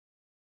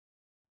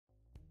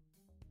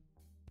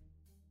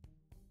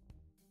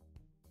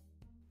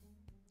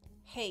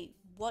Hey,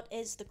 what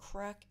is the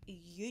crack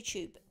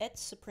YouTube?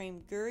 It's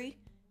Supreme Guru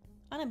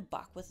and I'm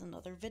back with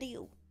another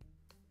video.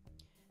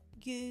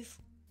 You've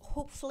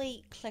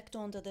hopefully clicked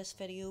onto this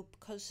video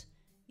because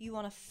you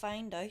want to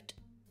find out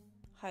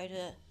how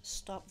to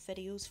stop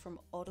videos from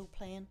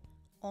autoplaying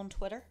on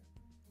Twitter.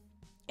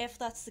 If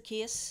that's the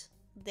case,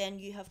 then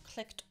you have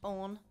clicked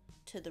on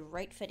to the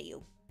right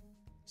video.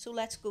 So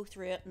let's go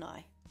through it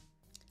now.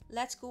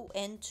 Let's go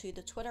into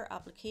the Twitter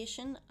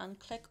application and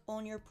click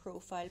on your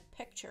profile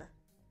picture.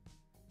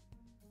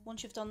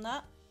 Once you've done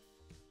that,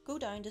 go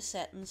down to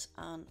Settings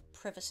and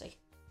Privacy.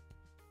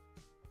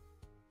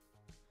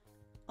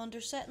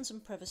 Under Settings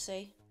and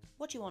Privacy,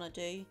 what you want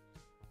to do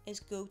is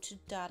go to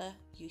Data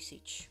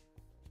Usage.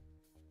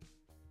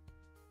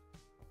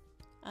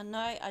 And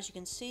now, as you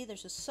can see,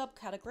 there's a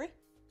subcategory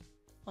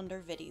under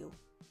Video.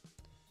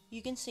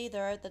 You can see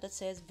there that it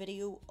says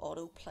Video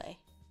Autoplay.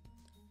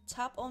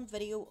 Tap on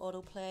Video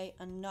Autoplay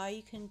and now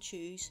you can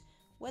choose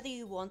whether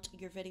you want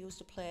your videos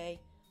to play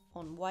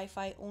on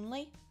Wi-Fi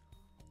only,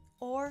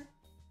 or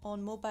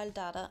on mobile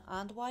data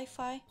and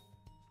Wi-Fi,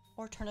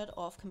 or turn it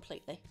off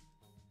completely.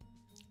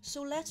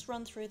 So let's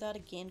run through that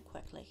again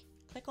quickly.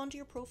 Click onto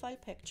your profile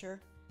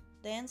picture,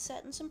 then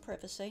Settings and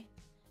Privacy,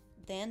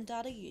 then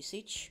Data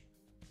Usage,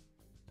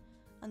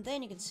 and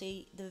then you can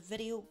see the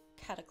video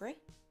category,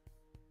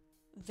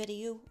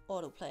 Video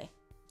Autoplay,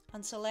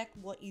 and select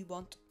what you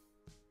want.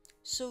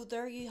 So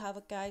there you have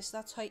it, guys.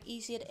 That's how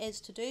easy it is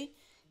to do.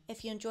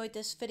 If you enjoyed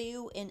this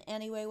video in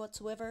any way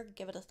whatsoever,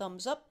 give it a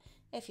thumbs up.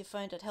 If you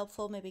found it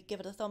helpful, maybe give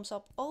it a thumbs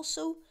up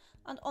also.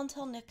 And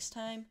until next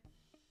time,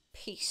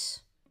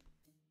 peace.